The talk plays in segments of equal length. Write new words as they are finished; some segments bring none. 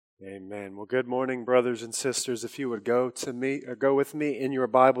Amen. Well, good morning, brothers and sisters. If you would go with me in your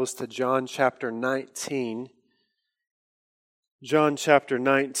Bibles to John chapter 19. John chapter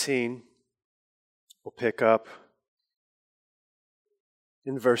 19. We'll pick up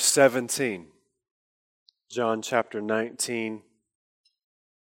in verse 17. John chapter 19,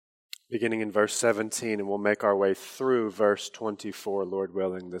 beginning in verse 17, and we'll make our way through verse 24, Lord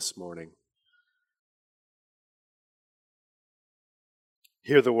willing, this morning.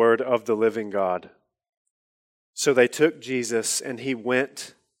 Hear the word of the living God. So they took Jesus, and he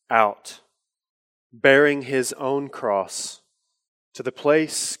went out, bearing his own cross, to the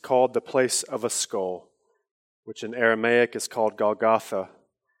place called the place of a skull, which in Aramaic is called Golgotha.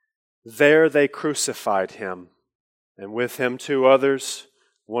 There they crucified him, and with him 2 others,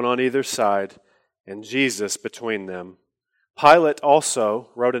 one on either side, and Jesus between them. Pilate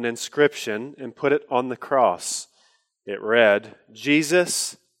also wrote an inscription and put it on the cross. It read,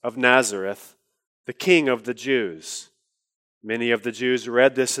 Jesus of Nazareth, the King of the Jews. Many of the Jews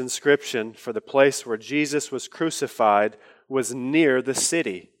read this inscription, for the place where Jesus was crucified was near the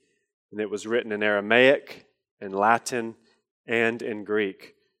city, and it was written in Aramaic, in Latin, and in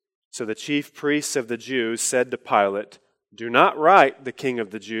Greek. So the chief priests of the Jews said to Pilate, Do not write the King of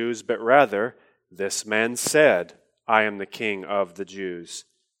the Jews, but rather, this man said, I am the King of the Jews.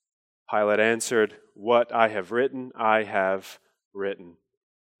 Pilate answered, What I have written, I have written.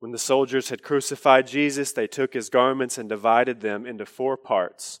 When the soldiers had crucified Jesus, they took his garments and divided them into 4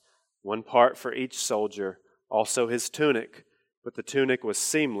 parts, 1 part for each soldier, also his tunic. But the tunic was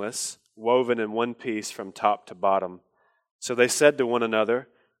seamless, woven in one piece from top to bottom. So they said to one another,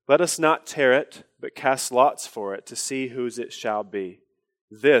 Let us not tear it, but cast lots for it to see whose it shall be.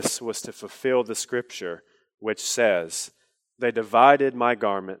 This was to fulfill the scripture, which says, They divided my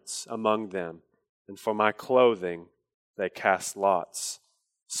garments among them, and for my clothing they cast lots.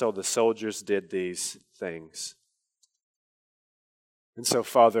 So the soldiers did these things. And so,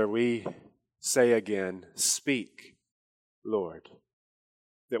 Father, we say again, Speak, Lord,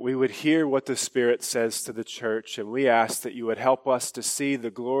 that we would hear what the Spirit says to the church, and we ask that you would help us to see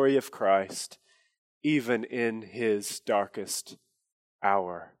the glory of Christ even in his darkest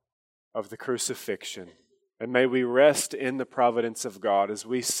hour of the crucifixion. And may we rest in the providence of God as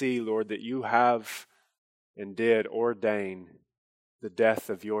we see, Lord, that you have and did ordain the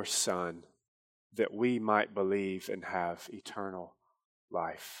death of your Son, that we might believe and have eternal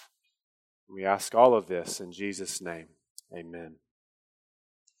life. We ask all of this in Jesus' name. Amen.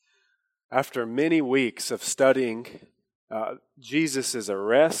 After many weeks of studying Jesus'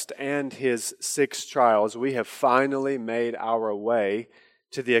 arrest and his 6 trials, we have finally made our way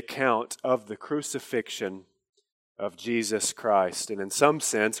to the account of the crucifixion of Jesus Christ. And in some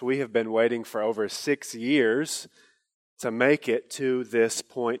sense, we have been waiting for over 6 years to make it to this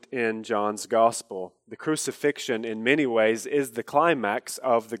point in John's Gospel. The crucifixion, in many ways, is the climax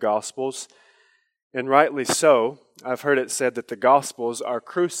of the Gospels, and rightly so. I've heard it said that the Gospels are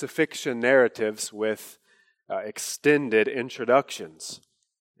crucifixion narratives with extended introductions.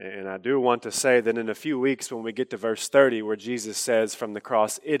 And I do want to say that in a few weeks, when we get to verse 30, where Jesus says from the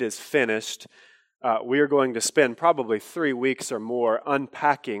cross, It is finished, we are going to spend probably 3 weeks or more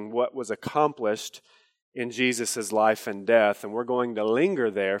unpacking what was accomplished in Jesus' life and death. And we're going to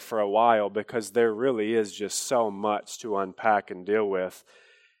linger there for a while because there really is just so much to unpack and deal with.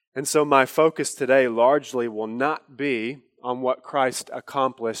 And so my focus today largely will not be on what Christ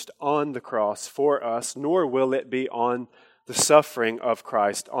accomplished on the cross for us, nor will it be on the suffering of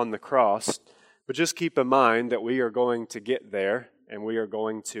Christ on the cross. But just keep in mind that we are going to get there, and we are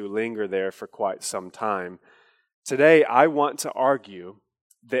going to linger there for quite some time. Today, I want to argue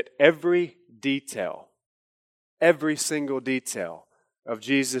that every single detail of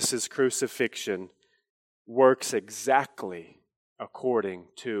Jesus' crucifixion works exactly according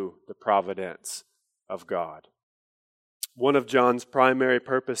to the providence of God. One of John's primary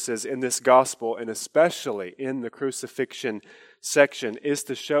purposes in this gospel, and especially in the crucifixion section, is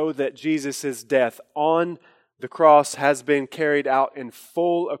to show that Jesus' death on the cross has been carried out in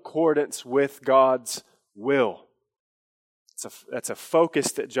full accordance with God's will. That's a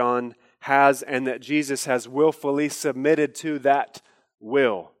focus that John has, and that Jesus has willfully submitted to that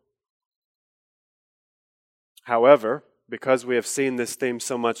will. However, because we have seen this theme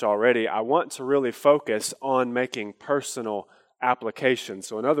so much already, I want to really focus on making personal application.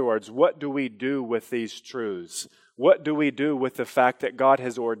 So in other words, what do we do with these truths? What do we do with the fact that God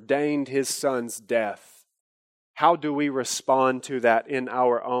has ordained his Son's death? How do we respond to that in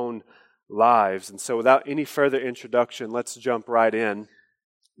our own lives? And so without any further introduction, let's jump right in.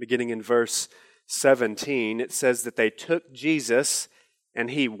 Beginning in verse 17, it says that they took Jesus and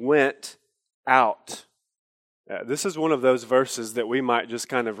he went out. This is one of those verses that we might just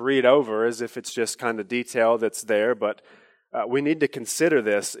kind of read over as if it's just kind of detail that's there, but we need to consider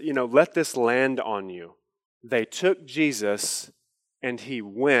this. Let this land on you. They took Jesus and he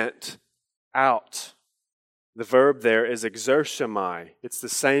went out. The verb there is exershomai. It's the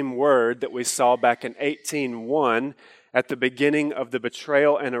same word that we saw back in 18:1 at the beginning of the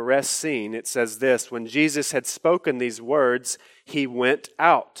betrayal and arrest scene. It says this: when Jesus had spoken these words, he went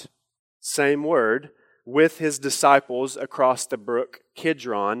out. Same word, with his disciples across the brook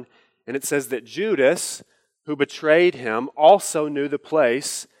Kidron. And it says that Judas, who betrayed him, also knew the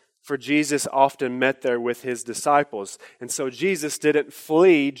place, for Jesus often met there with his disciples. And so Jesus didn't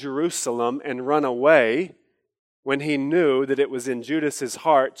flee Jerusalem and run away when he knew that it was in Judas's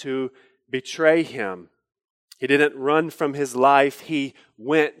heart to betray him. He didn't run from his life. He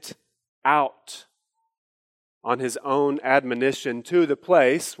went out on his own admonition to the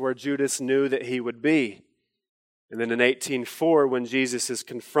place where Judas knew that he would be. And then in 18:4, when Jesus is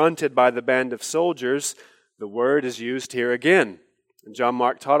confronted by the band of soldiers, the word is used here again. And John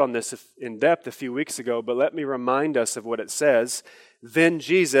Mark taught on this in depth a few weeks ago, but let me remind us of what it says. Then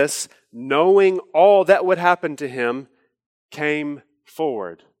Jesus, knowing all that would happen to him, came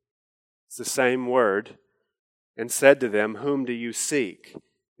forward. It's the same word. And said to them, whom do you seek?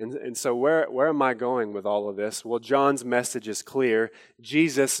 And so where am I going with all of this? Well, John's message is clear.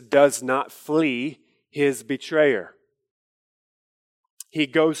 Jesus does not flee his betrayer. He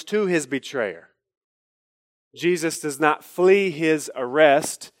goes to his betrayer. Jesus does not flee his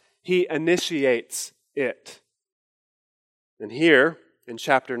arrest. He initiates it. And here, in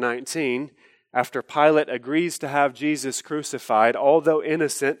chapter 19, after Pilate agrees to have Jesus crucified, although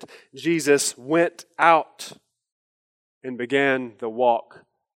innocent, Jesus went out and began the walk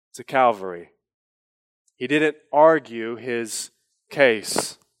to Calvary. He didn't argue his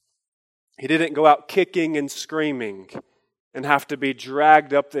case. He didn't go out kicking and screaming and have to be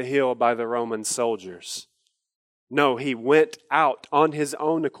dragged up the hill by the Roman soldiers. No, he went out on his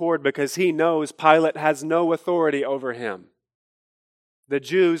own accord because he knows Pilate has no authority over him. The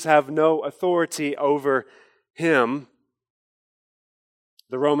Jews have no authority over him.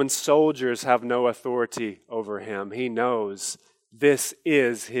 The Roman soldiers have no authority over him. He knows this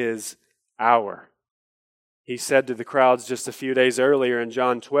is his hour. He said to the crowds just a few days earlier in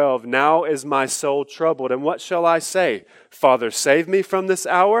John 12, now is my soul troubled, and what shall I say? Father, save me from this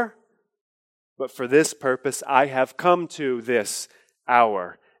hour? But for this purpose I have come to this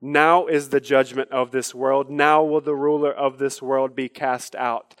hour. Now is the judgment of this world. Now will the ruler of this world be cast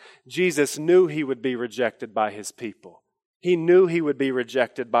out. Jesus knew he would be rejected by his people. He knew he would be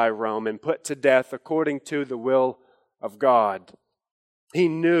rejected by Rome and put to death according to the will of God. He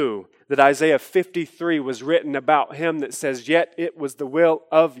knew that Isaiah 53 was written about him that says, yet it was the will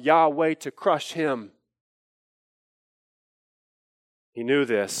of Yahweh to crush him. He knew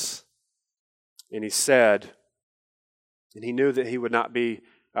this, and he said, and he knew that he would not be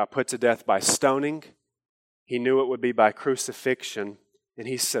put to death by stoning. He knew it would be by crucifixion, and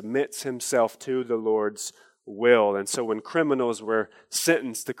he submits himself to the Lord's will. And so when criminals were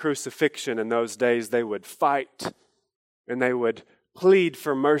sentenced to crucifixion in those days, they would fight and they would plead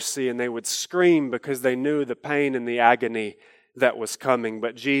for mercy and they would scream because they knew the pain and the agony that was coming.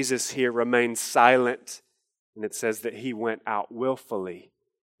 But Jesus here remained silent, and it says that he went out willfully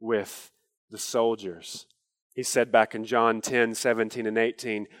with the soldiers. He said back in John 10, 17 and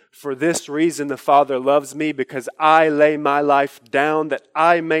 18, for this reason the Father loves me, because I lay my life down that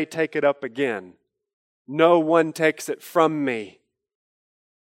I may take it up again. No one takes it from me,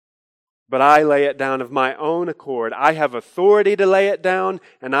 but I lay it down of my own accord. I have authority to lay it down,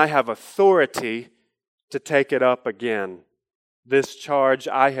 and I have authority to take it up again. This charge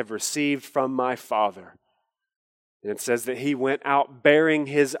I have received from my Father. And it says that he went out bearing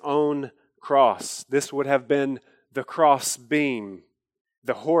his own cross. This would have been the cross beam,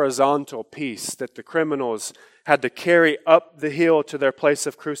 the horizontal piece that the criminals had to carry up the hill to their place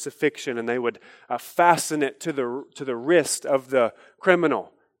of crucifixion, and they would fasten it to the wrist of the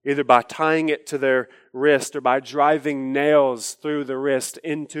criminal, either by tying it to their wrist or by driving nails through the wrist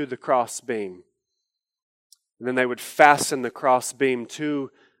into the cross beam. And then they would fasten the cross beam to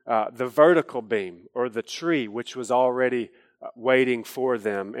the vertical beam or the tree, which was already waiting for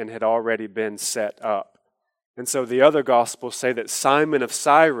them and had already been set up. And so the other Gospels say that Simon of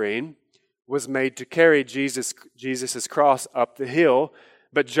Cyrene was made to carry Jesus' cross up the hill,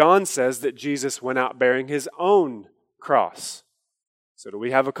 but John says that Jesus went out bearing his own cross. So do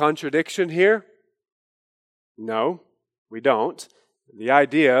we have a contradiction here? No, we don't. The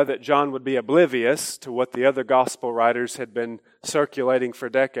idea that John would be oblivious to what the other gospel writers had been circulating for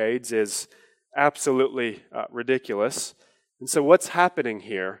decades is absolutely ridiculous. And so what's happening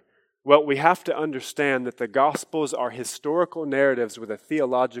here? Well, we have to understand that the Gospels are historical narratives with a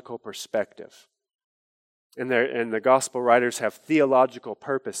theological perspective. And the Gospel writers have theological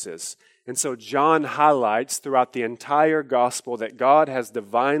purposes. And so John highlights throughout the entire Gospel that God has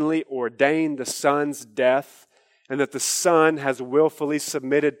divinely ordained the Son's death and that the Son has willfully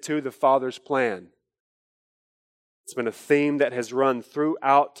submitted to the Father's plan. It's been a theme that has run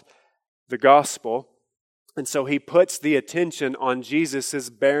throughout the Gospel. And so he puts the attention on Jesus'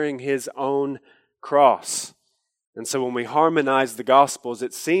 bearing his own cross. And so when we harmonize the Gospels,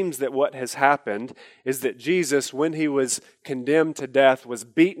 it seems that what has happened is that Jesus, when he was condemned to death, was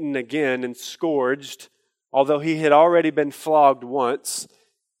beaten again and scourged, although he had already been flogged once,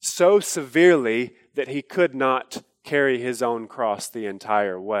 so severely that he could not carry his own cross the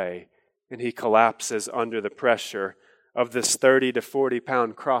entire way. And he collapses under the pressure of this 30 to 40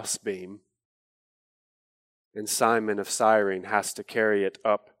 pound crossbeam. And Simon of Cyrene has to carry it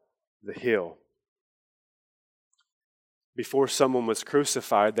up the hill. Before someone was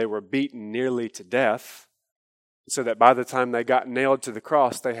crucified, they were beaten nearly to death, so that by the time they got nailed to the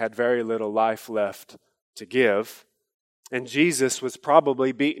cross, they had very little life left to give. And Jesus was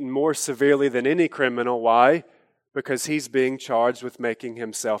probably beaten more severely than any criminal. Why? Because he's being charged with making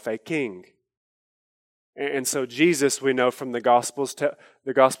himself a king. And so Jesus, we know from the Gospels,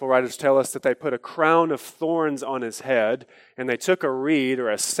 the Gospel writers tell us that they put a crown of thorns on his head, and they took a reed or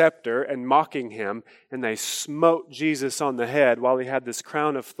a scepter, and mocking him, and they smote Jesus on the head while he had this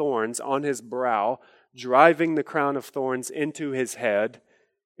crown of thorns on his brow, driving the crown of thorns into his head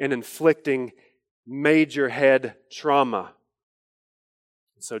and inflicting major head trauma.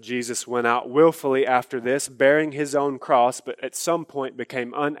 So Jesus went out willfully after this, bearing his own cross, but at some point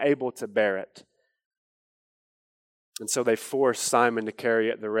became unable to bear it. And so they forced Simon to carry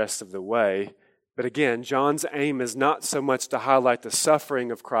it the rest of the way. But again, John's aim is not so much to highlight the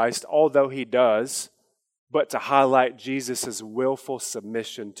suffering of Christ, although he does, but to highlight Jesus' willful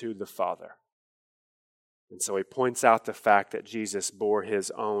submission to the Father. And so he points out the fact that Jesus bore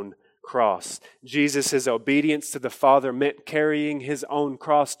his own cross. Jesus' obedience to the Father meant carrying his own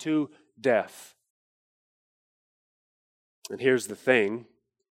cross to death. And here's the thing.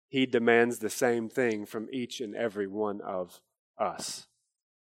 He demands the same thing from each and every one of us.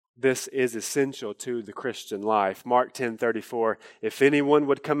 This is essential to the Christian life. Mark 10:34, if anyone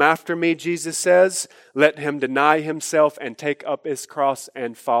would come after me, Jesus says, let him deny himself and take up his cross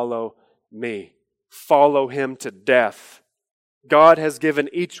and follow me. Follow him to death. God has given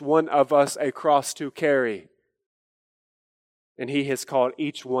each one of us a cross to carry. And he has called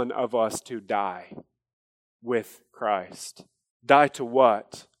each one of us to die with Christ. Die to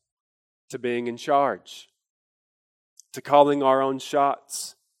what? To being in charge, to calling our own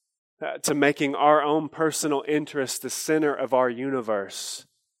shots, to making our own personal interests the center of our universe,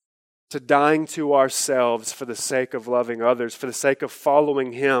 to dying to ourselves for the sake of loving others, for the sake of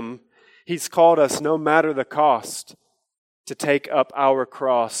following him. He's called us, no matter the cost, to take up our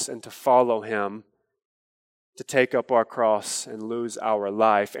cross and to follow him, to take up our cross and lose our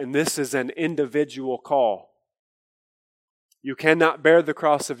life. And this is an individual call. You cannot bear the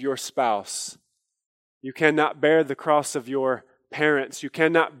cross of your spouse. You cannot bear the cross of your parents. You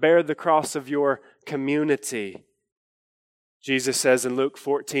cannot bear the cross of your community. Jesus says in Luke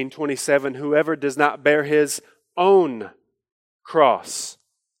 14:27, whoever does not bear his own cross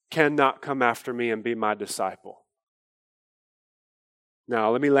cannot come after me and be my disciple.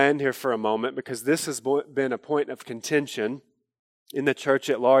 Now, let me land here for a moment because this has been a point of contention in the church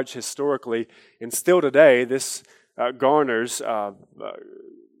at large historically, and still today, this garners a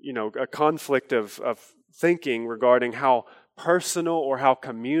conflict of thinking regarding how personal or how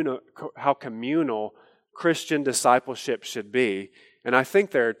communal Christian discipleship should be. And I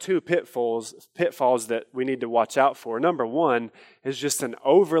think there are two pitfalls that we need to watch out for. Number one is just an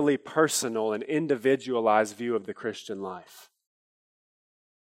overly personal and individualized view of the Christian life.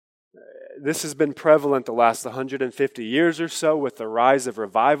 This has been prevalent the last 150 years or so with the rise of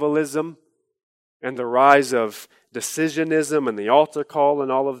revivalism and the rise of decisionism and the altar call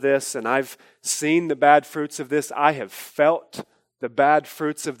and all of this. And I've seen the bad fruits of this. I have felt the bad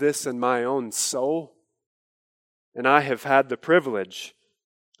fruits of this in my own soul. And I have had the privilege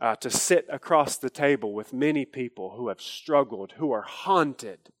to sit across the table with many people who have struggled, who are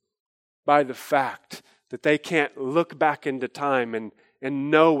haunted by the fact that they can't look back into time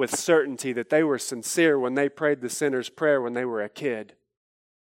and know with certainty that they were sincere when they prayed the sinner's prayer when they were a kid.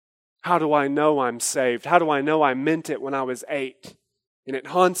 How do I know I'm saved? How do I know I meant it when I was 8? And it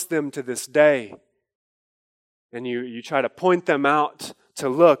haunts them to this day. And you try to point them out to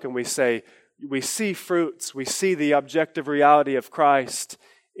look, and we say, we see fruits, we see the objective reality of Christ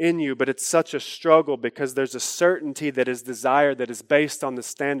in you, but it's such a struggle because there's a certainty that is desired that is based on the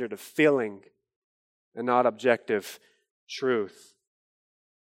standard of feeling and not objective truth.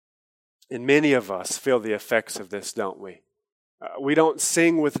 And many of us feel the effects of this, don't we? We don't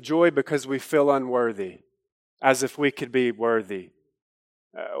sing with joy because we feel unworthy, as if we could be worthy.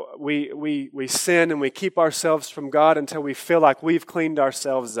 We sin and we keep ourselves from God until we feel like we've cleaned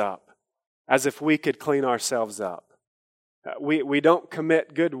ourselves up, as if we could clean ourselves up. We don't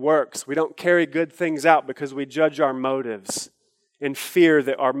commit good works. We don't carry good things out because we judge our motives in fear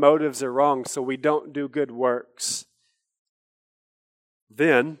that our motives are wrong, so we don't do good works.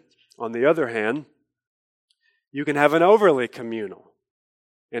 Then, on the other hand, you can have an overly communal,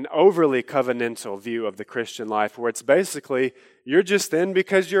 an overly covenantal view of the Christian life where it's basically, you're just in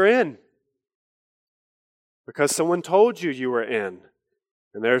because you're in. Because someone told you were in.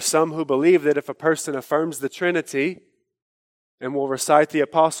 And there are some who believe that if a person affirms the Trinity and will recite the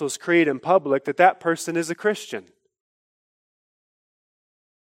Apostles' Creed in public, that person is a Christian.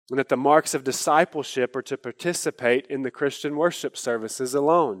 And that the marks of discipleship are to participate in the Christian worship services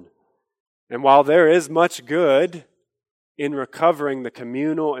alone. And while there is much good in recovering the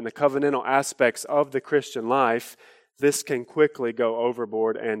communal and the covenantal aspects of the Christian life, this can quickly go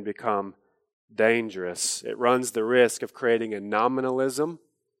overboard and become dangerous. It runs the risk of creating a nominalism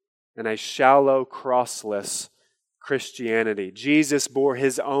and a shallow, crossless Christianity. Jesus bore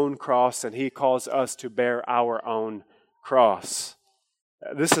His own cross, and He calls us to bear our own cross.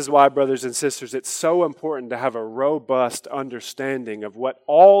 This is why, brothers and sisters, it's so important to have a robust understanding of what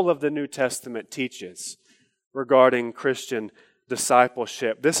all of the New Testament teaches regarding Christian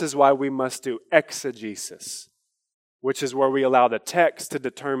discipleship. This is why we must do exegesis, which is where we allow the text to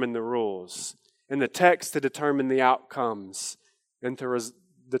determine the rules, and the text to determine the outcomes, and to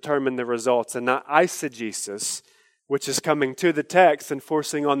determine the results, and not eisegesis, which is coming to the text and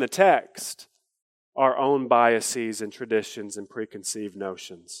forcing on the text our own biases and traditions and preconceived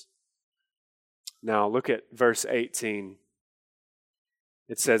notions. Now look at verse 18.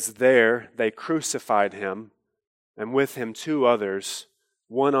 It says, "There they crucified Him, and with Him 2 others,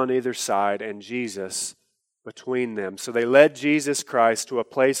 one on either side, and Jesus between them." So they led Jesus Christ to a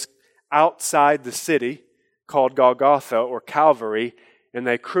place outside the city called Golgotha or Calvary, and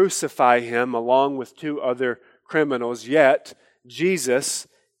they crucify Him along with 2 other criminals, yet Jesus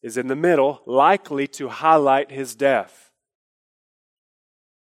is in the middle, likely to highlight His death.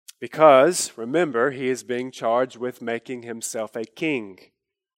 Because, remember, He is being charged with making Himself a king.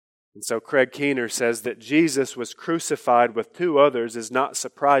 And so Craig Keener says that Jesus was crucified with 2 others is not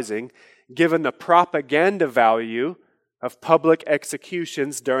surprising, given the propaganda value of public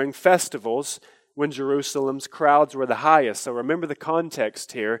executions during festivals when Jerusalem's crowds were the highest. So remember the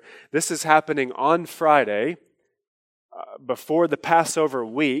context here. This is happening on Friday, before the Passover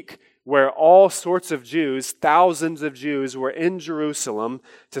week, where all sorts of Jews, thousands of Jews, were in Jerusalem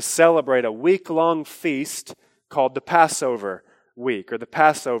to celebrate a week-long feast called the Passover week, or the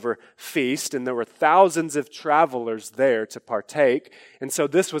Passover feast, and there were thousands of travelers there to partake. And so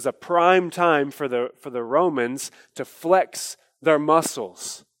this was a prime time for the Romans to flex their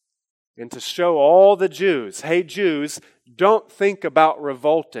muscles and to show all the Jews, hey Jews, don't think about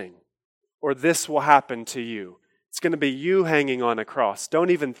revolting, or this will happen to you. It's going to be you hanging on a cross. Don't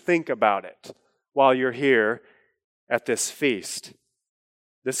even think about it while you're here at this feast.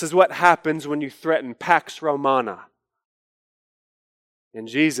 This is what happens when you threaten Pax Romana. And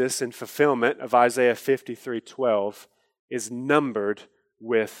Jesus, in fulfillment of Isaiah 53:12, is numbered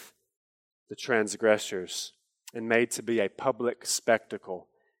with the transgressors and made to be a public spectacle.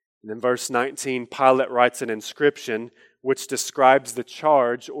 And in verse 19, Pilate writes an inscription which describes the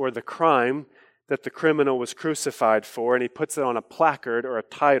charge or the crime that the criminal was crucified for, and he puts it on a placard or a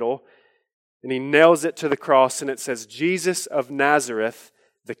title, and he nails it to the cross, and it says, "Jesus of Nazareth,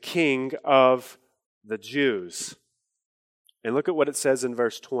 the King of the Jews." And look at what it says in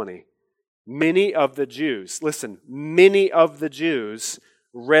verse 20. Many of the Jews, listen, many of the Jews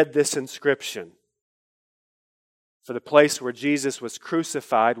read this inscription. For the place where Jesus was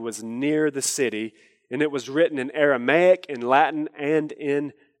crucified was near the city, and it was written in Aramaic, in Latin, and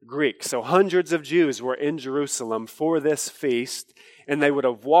in Greek. So hundreds of Jews were in Jerusalem for this feast, and they would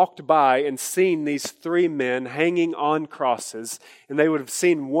have walked by and seen these 3 men hanging on crosses, and they would have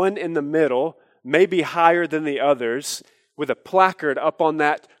seen one in the middle, maybe higher than the others, with a placard up on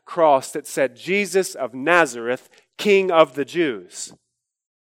that cross that said, "Jesus of Nazareth, King of the Jews."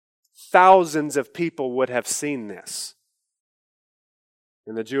 Thousands of people would have seen this.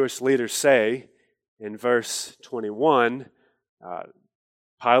 And the Jewish leaders say in verse 21,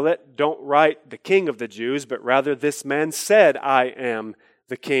 Pilate, don't write the king of the Jews, but rather this man said, I am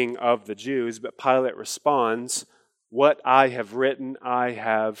the king of the Jews. But Pilate responds, what I have written, I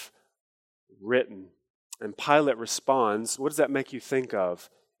have written. And Pilate responds, what does that make you think of?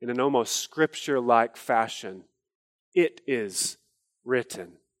 In an almost scripture-like fashion, it is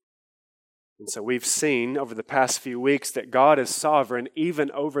written. And so we've seen over the past few weeks that God is sovereign even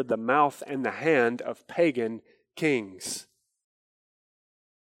over the mouth and the hand of pagan kings.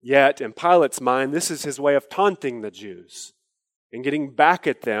 Yet, in Pilate's mind, this is his way of taunting the Jews and getting back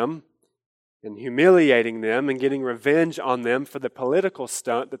at them and humiliating them and getting revenge on them for the political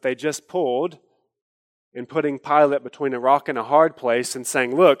stunt that they just pulled and putting Pilate between a rock and a hard place and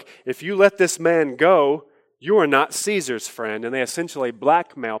saying, look, if you let this man go, you are not Caesar's friend. And they essentially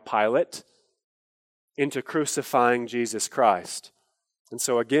blackmail Pilate into crucifying Jesus Christ. And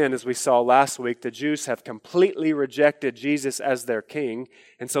so again, as we saw last week, the Jews have completely rejected Jesus as their king,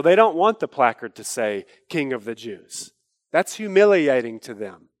 and so they don't want the placard to say, King of the Jews. That's humiliating to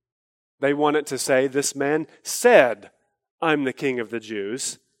them. They want it to say, this man said, I'm the King of the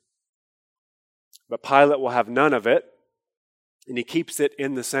Jews. But Pilate will have none of it, and he keeps it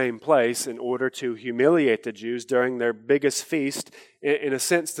in the same place in order to humiliate the Jews during their biggest feast, in a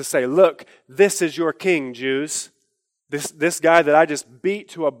sense to say, look, this is your king, Jews. This guy that I just beat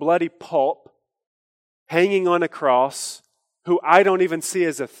to a bloody pulp, hanging on a cross, who I don't even see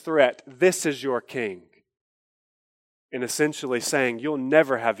as a threat, this is your king. And essentially saying, you'll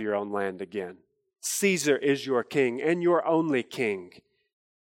never have your own land again. Caesar is your king and your only king.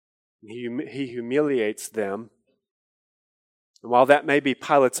 He humiliates them. And while that may be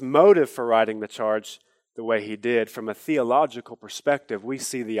Pilate's motive for writing the charge the way he did, from a theological perspective, we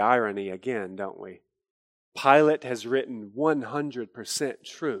see the irony again, don't we? Pilate has written 100%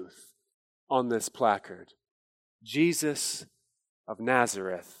 truth on this placard. Jesus of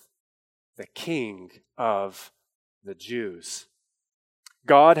Nazareth, the King of the Jews.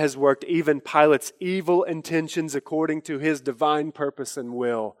 God has worked even Pilate's evil intentions according to his divine purpose and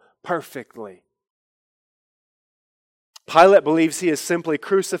will perfectly. Pilate believes he has simply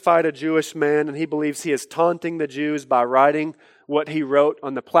crucified a Jewish man, and he believes he is taunting the Jews by writing what he wrote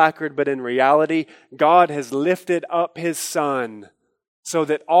on the placard, but in reality, God has lifted up his Son so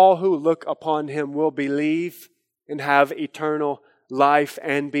that all who look upon him will believe and have eternal life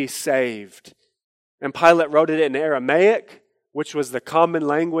and be saved. And Pilate wrote it in Aramaic, which was the common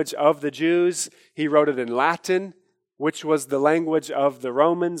language of the Jews. He wrote it in Latin, which was the language of the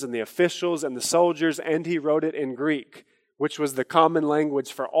Romans and the officials and the soldiers, and he wrote it in Greek, which was the common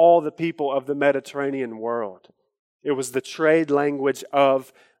language for all the people of the Mediterranean world. It was the trade language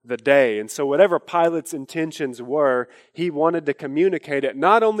of the day. And so whatever Pilate's intentions were, he wanted to communicate it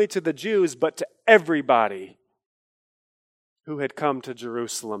not only to the Jews, but to everybody who had come to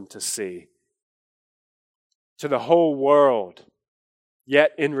Jerusalem to see. To the whole world.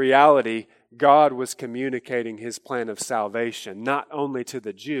 Yet in reality, God was communicating his plan of salvation, not only to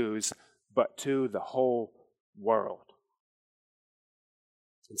the Jews, but to the whole world.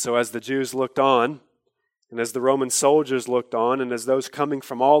 And so as the Jews looked on, and as the Roman soldiers looked on, and as those coming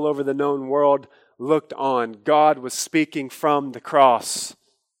from all over the known world looked on, God was speaking from the cross.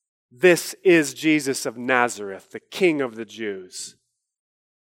 This is Jesus of Nazareth, the King of the Jews.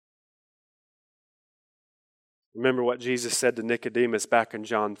 Remember what Jesus said to Nicodemus back in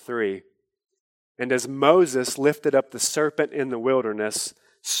John 3. And as Moses lifted up the serpent in the wilderness,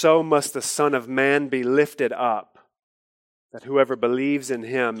 so must the Son of Man be lifted up, that whoever believes in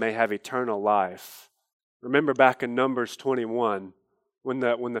him may have eternal life. Remember back in Numbers 21, when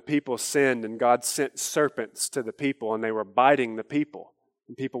the people sinned and God sent serpents to the people and they were biting the people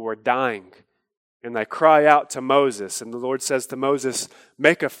and people were dying. And they cry out to Moses, and the Lord says to Moses,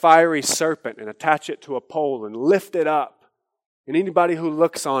 make a fiery serpent and attach it to a pole and lift it up. And anybody who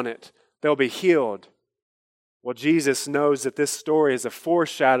looks on it, they'll be healed. Well, Jesus knows that this story is a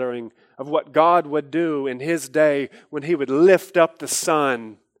foreshadowing of what God would do in his day when he would lift up the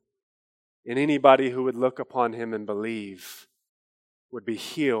Son. And anybody who would look upon him and believe would be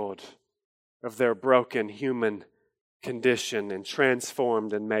healed of their broken human condition and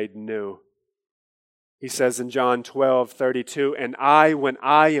transformed and made new. He says in John 12:32, and I, when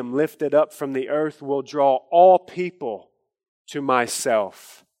I am lifted up from the earth, will draw all people to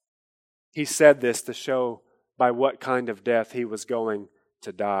myself. He said this to show by what kind of death he was going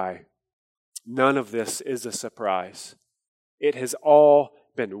to die. None of this is a surprise. It has all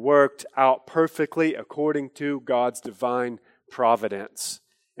been worked out perfectly according to God's divine providence.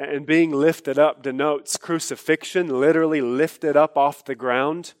 And being lifted up denotes crucifixion, literally lifted up off the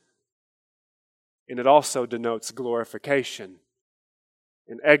ground. And it also denotes glorification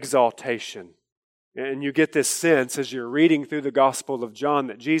and exaltation. And you get this sense as you're reading through the Gospel of John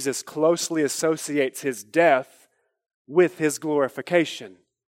that Jesus closely associates his death with his glorification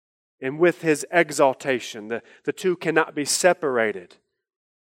and with his exaltation. The two cannot be separated.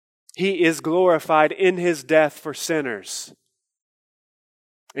 He is glorified in his death for sinners.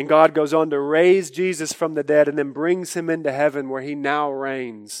 And God goes on to raise Jesus from the dead and then brings him into heaven where he now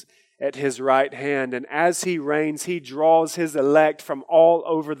reigns at his right hand. And as he reigns, he draws his elect from all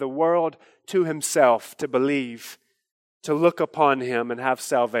over the world to himself to believe, to look upon him and have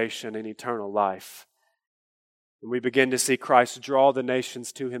salvation and eternal life. And we begin to see Christ draw the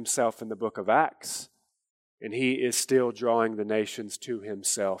nations to himself in the book of Acts. And he is still drawing the nations to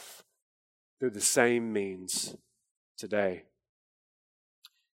himself through the same means today.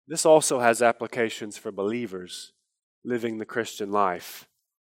 This also has applications for believers living the Christian life.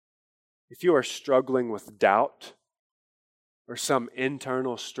 If you are struggling with doubt or some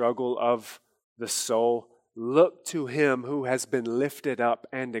internal struggle of the soul, look to him who has been lifted up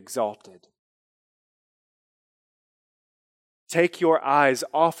and exalted. Take your eyes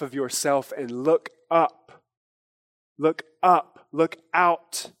off of yourself and look up. Look up. Look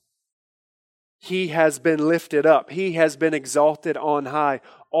out. He has been lifted up. He has been exalted on high.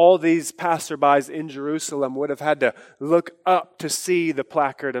 All these passerbys in Jerusalem would have had to look up to see the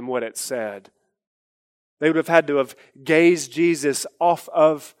placard and what it said. They would have had to have gazed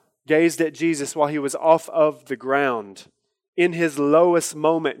at Jesus while he was off of the ground. In his lowest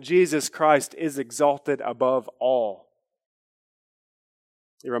moment, Jesus Christ is exalted above all.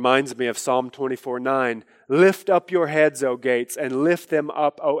 It reminds me of Psalm 24:9. Lift up your heads, O gates, and lift them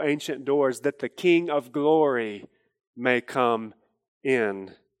up, O ancient doors, that the King of glory may come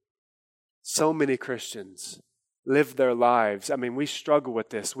in. So many Christians live their lives. I mean, we struggle with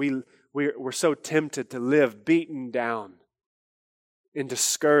this. We're so tempted to live beaten down and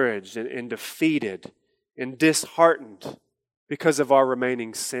discouraged and defeated and disheartened because of our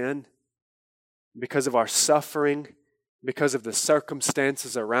remaining sin, because of our suffering, because of the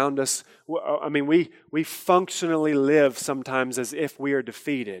circumstances around us. I mean, we functionally live sometimes as if we are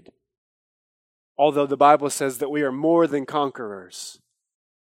defeated, although the Bible says that we are more than conquerors.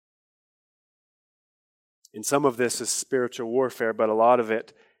 And some of this is spiritual warfare, but a lot of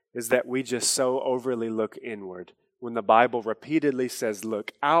it is that we just so overly look inward when the Bible repeatedly says,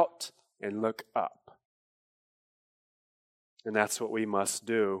 look out and look up. And that's what we must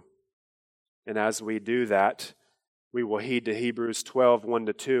do. And as we do that, we will heed to Hebrews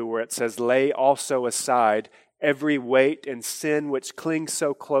 12:1-2, where it says, lay also aside every weight and sin which clings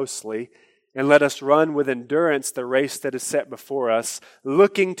so closely, and let us run with endurance the race that is set before us,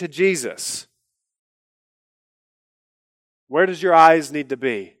 looking to Jesus. Where does your eyes need to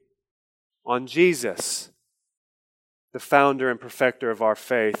be? On Jesus, the founder and perfecter of our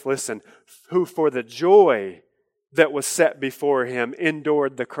faith. Listen, who for the joy that was set before him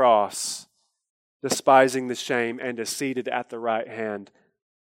endured the cross, despising the shame, and is seated at the right hand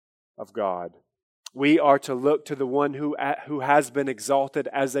of God. We are to look to the one who has been exalted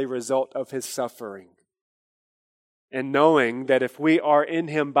as a result of his suffering. And knowing that if we are in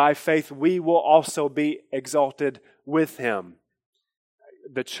him by faith, we will also be exalted with him.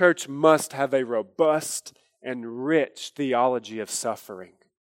 The church must have a robust and rich theology of suffering.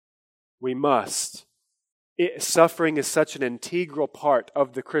 We must. Suffering is such an integral part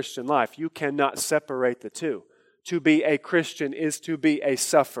of the Christian life. You cannot separate the two. To be a Christian is to be a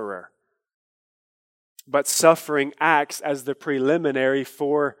sufferer. But suffering acts as the preliminary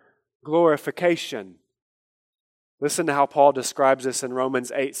for glorification. Listen to how Paul describes this in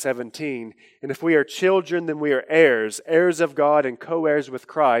Romans 8:17. And if we are children, then we are heirs, heirs of God and co-heirs with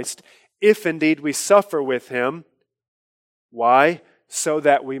Christ, if indeed we suffer with him. Why? So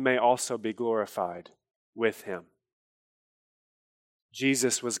that we may also be glorified with him.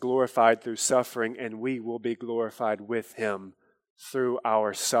 Jesus was glorified through suffering, and we will be glorified with him through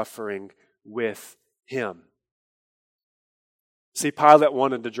our suffering with him. See, Pilate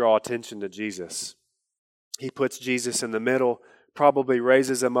wanted to draw attention to Jesus. He puts Jesus in the middle, probably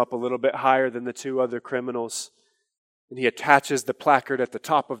raises him up a little bit higher than the two other criminals, and he attaches the placard at the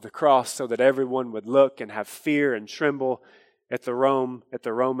top of the cross so that everyone would look and have fear and tremble at the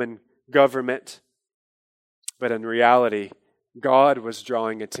Roman government. But in reality, God was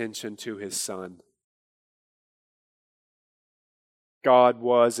drawing attention to his Son. God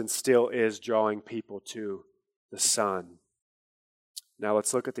was and still is drawing people to the Son. Now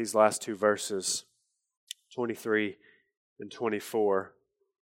let's look at these last two verses, 23 and 24.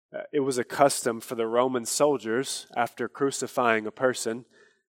 it was a custom for the Roman soldiers, after crucifying a person,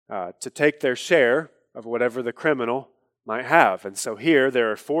 to take their share of whatever the criminal might have. And so here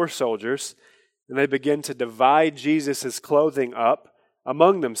there are 4 soldiers, and they begin to divide Jesus' clothing up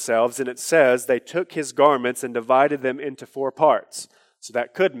among themselves, and it says they took his garments and divided them into 4 parts. So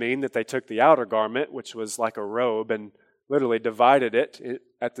that could mean that they took the outer garment, which was like a robe, and literally divided it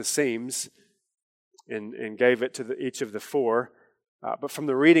at the seams and gave it to each of the 4. But from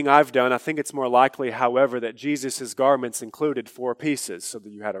the reading I've done, I think it's more likely, however, that Jesus' garments included 4 pieces, so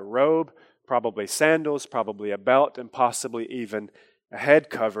that you had a robe, probably sandals, probably a belt, and possibly even a head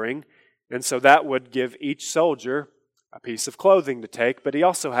covering. And so that would give each soldier a piece of clothing to take, but he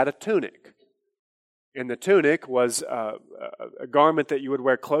also had a tunic. And the tunic was a garment that you would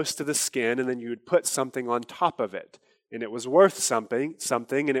wear close to the skin, and then you would put something on top of it. And it was worth something,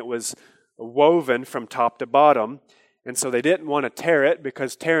 and it was woven from top to bottom. And so they didn't want to tear it,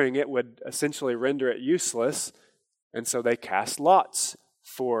 because tearing it would essentially render it useless. And so they cast lots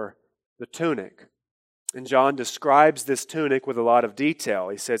for the tunic. And John describes this tunic with a lot of detail.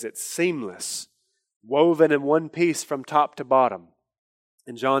 He says it's seamless, woven in one piece from top to bottom.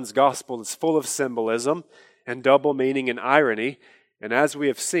 And John's gospel is full of symbolism and double meaning and irony. And as we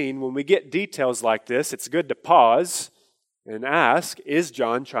have seen, when we get details like this, it's good to pause and ask, is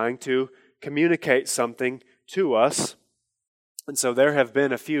John trying to communicate something to us? And so there have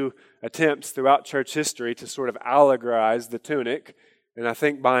been a few attempts throughout church history to sort of allegorize the tunic, and I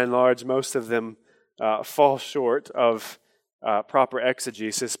think by and large most of them fall short of proper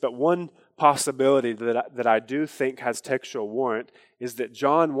exegesis. But one possibility that I do think has textual warrant is that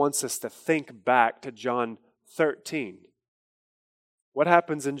John wants us to think back to John 13. What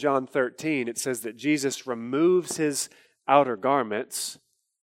happens in John 13? It says that Jesus removes his outer garments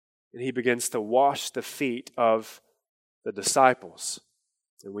and he begins to wash the feet of the disciples.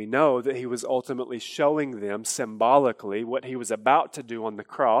 And we know that he was ultimately showing them symbolically what he was about to do on the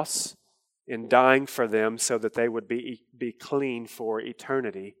cross in dying for them so that they would be clean for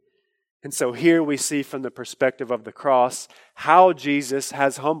eternity. And so here we see from the perspective of the cross how Jesus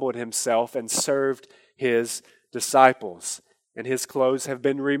has humbled himself and served his disciples. And his clothes have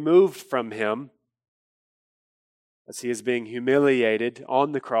been removed from him as he is being humiliated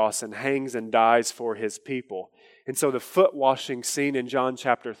on the cross and hangs and dies for his people. And so the foot washing scene in John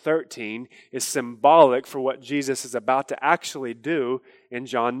chapter 13 is symbolic for what Jesus is about to actually do in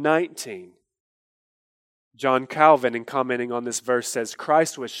John 19. John Calvin, in commenting on this verse, says,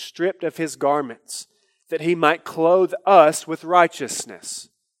 Christ was stripped of his garments that he might clothe us with righteousness,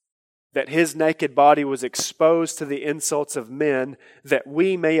 that his naked body was exposed to the insults of men, that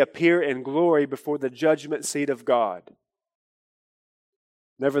we may appear in glory before the judgment seat of God.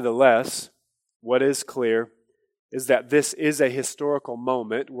 Nevertheless, what is clear is that this is a historical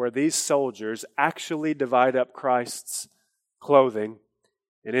moment where these soldiers actually divide up Christ's clothing,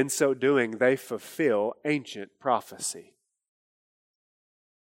 and in so doing, they fulfill ancient prophecy.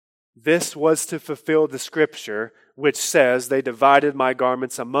 This was to fulfill the scripture which says, they divided my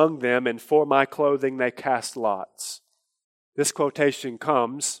garments among them, and for my clothing they cast lots. This quotation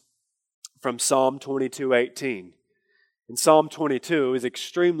comes from Psalm 22:18. And Psalm 22 is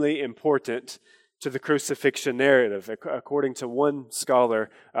extremely important to the crucifixion narrative. According to one scholar,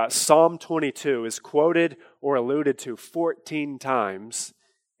 Psalm 22 is quoted or alluded to 14 times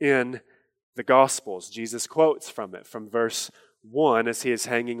in the Gospels. Jesus quotes from it, from verse 1 as he is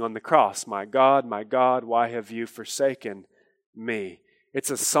hanging on the cross. My God, why have you forsaken me?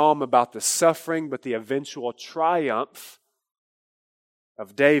 It's a psalm about the suffering but the eventual triumph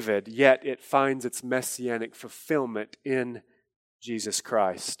of David, yet it finds its messianic fulfillment in Jesus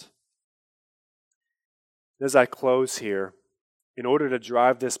Christ. As I close here, in order to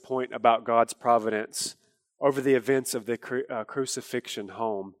drive this point about God's providence over the events of the crucifixion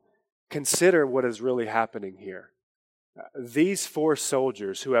home, consider what is really happening here. These 4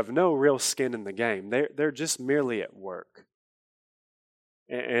 soldiers who have no real skin in the game, they're just merely at work.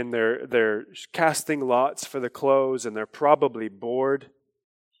 And they're casting lots for the clothes, and they're probably bored.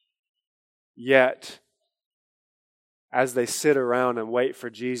 Yet, as they sit around and wait for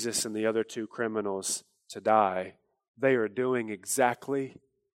Jesus and the other 2 criminals to die, they are doing exactly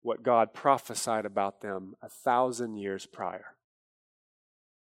what God prophesied about them 1,000 years prior.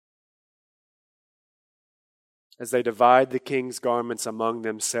 As they divide the king's garments among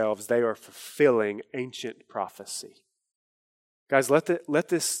themselves, they are fulfilling ancient prophecy. Guys, let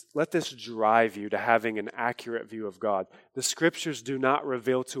this drive you to having an accurate view of God. The scriptures do not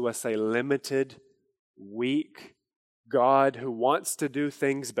reveal to us a limited, weak God who wants to do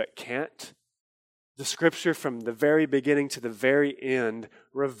things but can't. The Scripture from the very beginning to the very end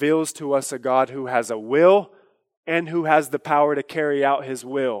reveals to us a God who has a will and who has the power to carry out His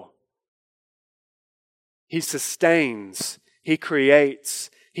will. He sustains, He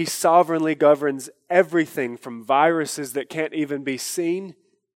creates, He sovereignly governs everything from viruses that can't even be seen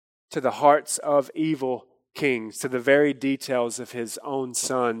to the hearts of evil kings, to the very details of His own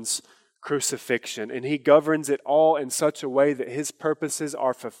Son's crucifixion. And He governs it all in such a way that His purposes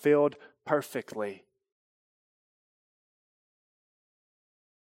are fulfilled perfectly.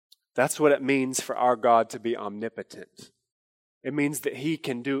 That's what it means for our God to be omnipotent. It means that He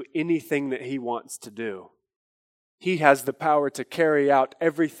can do anything that He wants to do. He has the power to carry out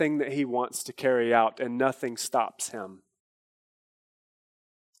everything that He wants to carry out, and nothing stops Him.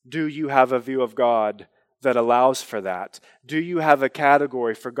 Do you have a view of God that allows for that? Do you have a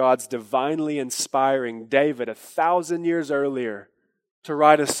category for God's divinely inspiring David 1,000 years earlier to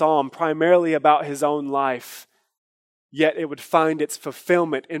write a psalm primarily about his own life, yet it would find its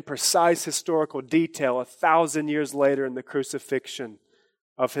fulfillment in precise historical detail 1,000 years later in the crucifixion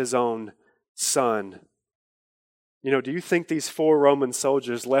of His own Son? Do you think these 4 Roman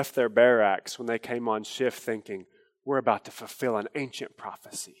soldiers left their barracks when they came on shift thinking, we're about to fulfill an ancient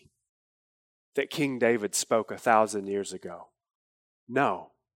prophecy that King David spoke 1,000 years ago?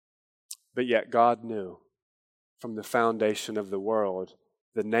 No. But yet God knew from the foundation of the world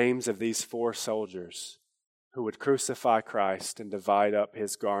the names of these 4 soldiers who would crucify Christ and divide up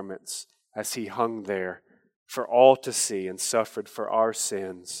His garments as He hung there for all to see and suffered for our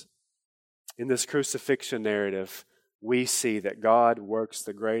sins. In this crucifixion narrative, we see that God works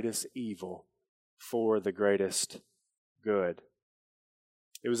the greatest evil for the greatest good.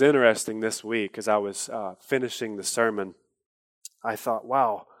 It was interesting this week as I was finishing the sermon. I thought,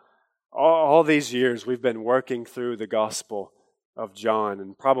 wow, all these years we've been working through the Gospel of John,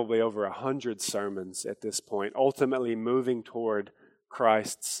 and probably over 100 sermons at this point, ultimately moving toward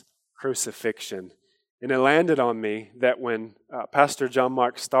Christ's crucifixion. And it landed on me that when Pastor John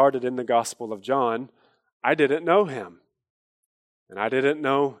Mark started in the Gospel of John, I didn't know him. And I didn't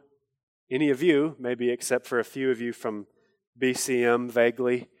know any of you, maybe except for a few of you from BCM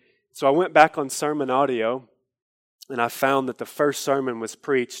vaguely. So I went back on sermon audio, and I found that the first sermon was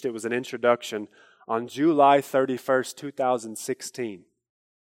preached, it was an introduction, on July 31st, 2016.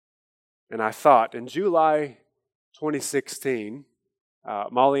 And I thought, in July 2016,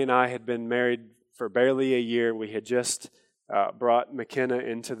 Molly and I had been married for barely a year. We had just brought McKenna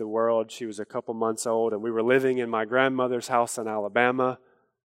into the world. She was a couple months old, and we were living in my grandmother's house in Alabama.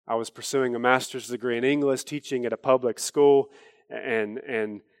 I was pursuing a master's degree in English, teaching at a public school,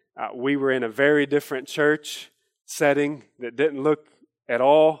 and we were in a very different church setting that didn't look at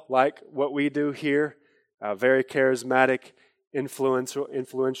all like what we do here. A very charismatic,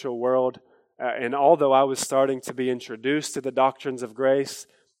 influential world. And although I was starting to be introduced to the doctrines of grace,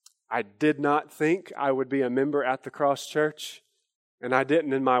 I did not think I would be a member at the Cross Church. And I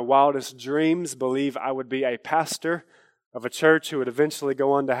didn't in my wildest dreams believe I would be a pastor of a church who would eventually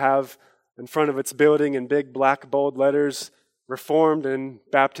go on to have in front of its building in big black bold letters, Reformed and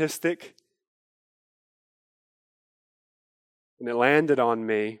Baptistic. And it landed on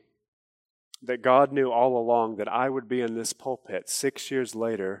me that God knew all along that I would be in this pulpit 6 years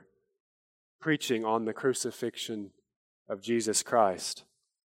later preaching on the crucifixion of Jesus Christ.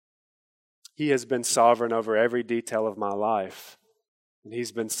 He has been sovereign over every detail of my life, and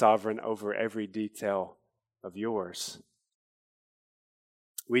He's been sovereign over every detail of yours.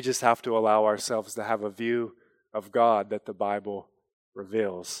 We just have to allow ourselves to have a view of God that the Bible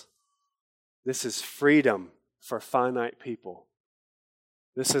reveals. This is freedom for finite people.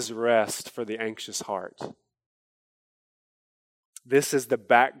 This is rest for the anxious heart. This is the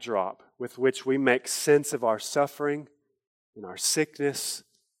backdrop with which we make sense of our suffering and our sickness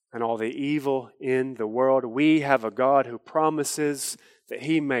and all the evil in the world. We have a God who promises that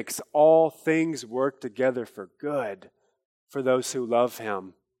He makes all things work together for good for those who love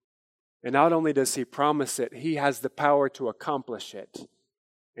Him. And not only does He promise it, He has the power to accomplish it.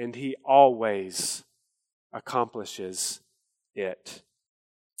 And He always accomplishes it.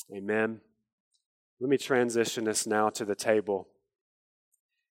 Amen. Let me transition us now to the table.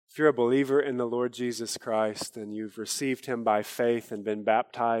 If you're a believer in the Lord Jesus Christ and you've received Him by faith and been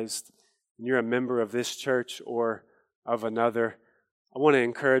baptized, and you're a member of this church or of another, I want to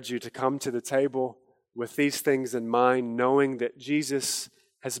encourage you to come to the table with these things in mind, knowing that Jesus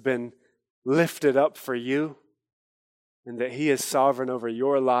has been lifted up for you and that He is sovereign over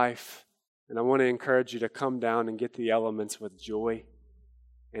your life. And I want to encourage you to come down and get the elements with joy.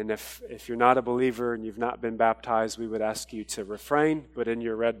 And if you're not a believer and you've not been baptized, we would ask you to refrain. But in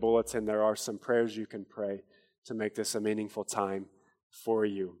your red bulletin, there are some prayers you can pray to make this a meaningful time for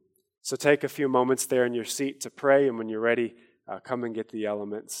you. So take a few moments there in your seat to pray. And when you're ready, come and get the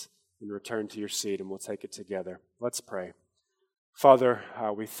elements and return to your seat, and we'll take it together. Let's pray. Father,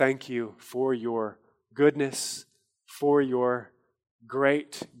 we thank you for your goodness, for your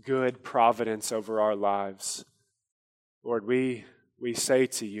great, good providence over our lives. Lord, we say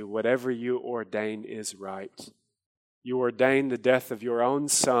to you, whatever you ordain is right. You ordained the death of your own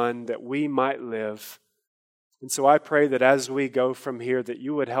Son that we might live. And so I pray that as we go from here, that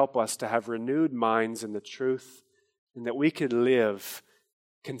you would help us to have renewed minds in the truth, and that we could live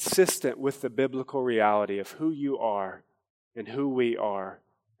consistent with the biblical reality of who you are and who we are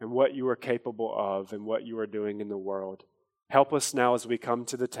and what you are capable of and what you are doing in the world. Help us now as we come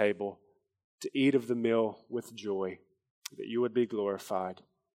to the table to eat of the meal with joy, that you would be glorified.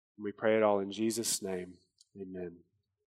 And we pray it all in Jesus' name. Amen.